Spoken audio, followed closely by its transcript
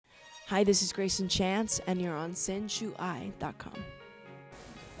Hi, this is Greyson Chance, and you're on SinShuI.com.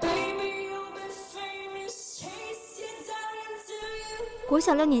国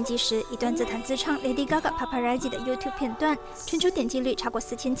小6年级时，一段自弹自唱 Lady Gaga Paparazzi 的 YouTube 片段，全球点击率超过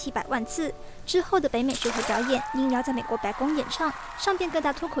4700万次。之后的北美巡回表演，应邀在美国白宫演唱，上遍各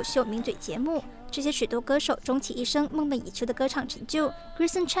大脱口秀、名嘴节目。这些许多歌手终其一生梦寐以求的歌唱成就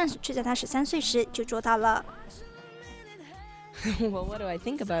 ，Greyson Chance 却在他13岁时就做到了。Well, what do I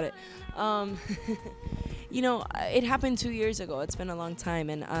think about it? You know, it happened 2 years ago. It's been a long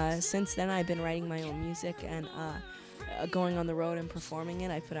time, and since then I've been writing my own music and.Going on the road and performing it.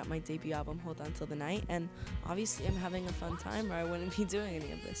 I put out my debut album, Hold On Till the Night, and obviously I'm having a fun time or I wouldn't be doing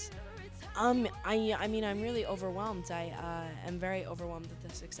any of this. I mean, I'm really overwhelmed. I am very overwhelmed with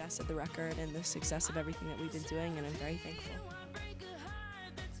the success of the record and the success of everything that we've been doing, and I'm very thankful.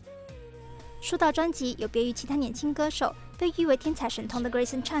 说到专辑，有别于其他年轻歌手，被誉为天才神童的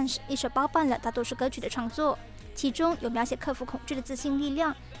Greyson Chance 一手包办了大多数歌曲的创作，其中有描写克服恐惧的自信力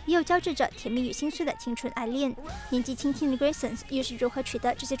量，也有交织着甜蜜与心碎的青春爱恋。年纪轻轻的 Greyson 又是如何取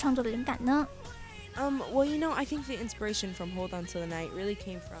得这些创作的灵感呢？Well, you know, I think the inspiration from Hold On Till the Night really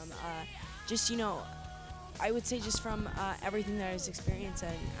came from just, you know, I would say just from everything that I was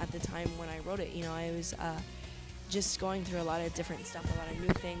experiencing at the time when I wrote it. You know, I was just going through a lot of different stuff, a lot of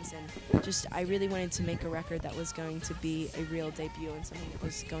new things, and just I really wanted to make a record that was going to be a real debut and something that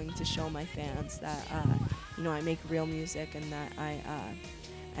was going to show my fans that you know, I make real music and that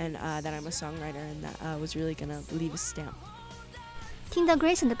that I'm a songwriter and that was really gonna leave a stamp. 听到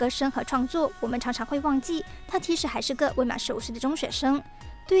Greyson 的歌声和创作，我们常常会忘记他其实还是个未满15岁的中学生。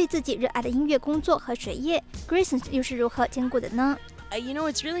对于自己热爱的音乐工作和学业 ，Greyson 又是如何兼顾的呢？You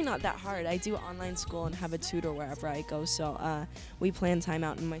know, it's really not that hard. I do online school and have a tutor wherever I go, so we plan time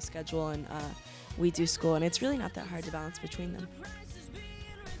out in my schedule and we do school, and it's really not that hard to balance between them.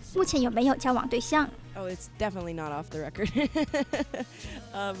 目前有没有交往对象？ Oh, it's definitely not off the record.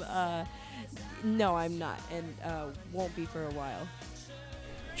 No, I'm not, and won't be for a while.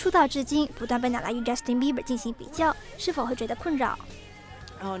 出道至今，不断被拿来与 Justin Bieber 进行比较，是否会觉得困扰？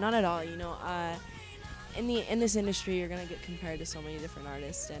 Oh, not at all. You know, in this industry, you're gonna get compared to so many different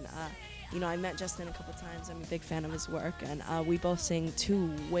artists, and you know, I met Justin a couple times. I'm a big fan of his work, and we both sing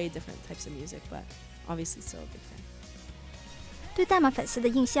 2 way different types of music, but obviously still a big fan. 对大马粉丝的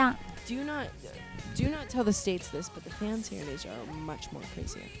印象 Do not tell the States this, but the fans here in Asia are much more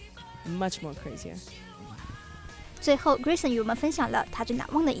crazier. 最后 Greyson 与我们分享了他最难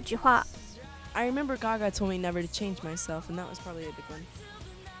忘的一句话 I remember Gaga told me never to change myself, and that was probably a big one.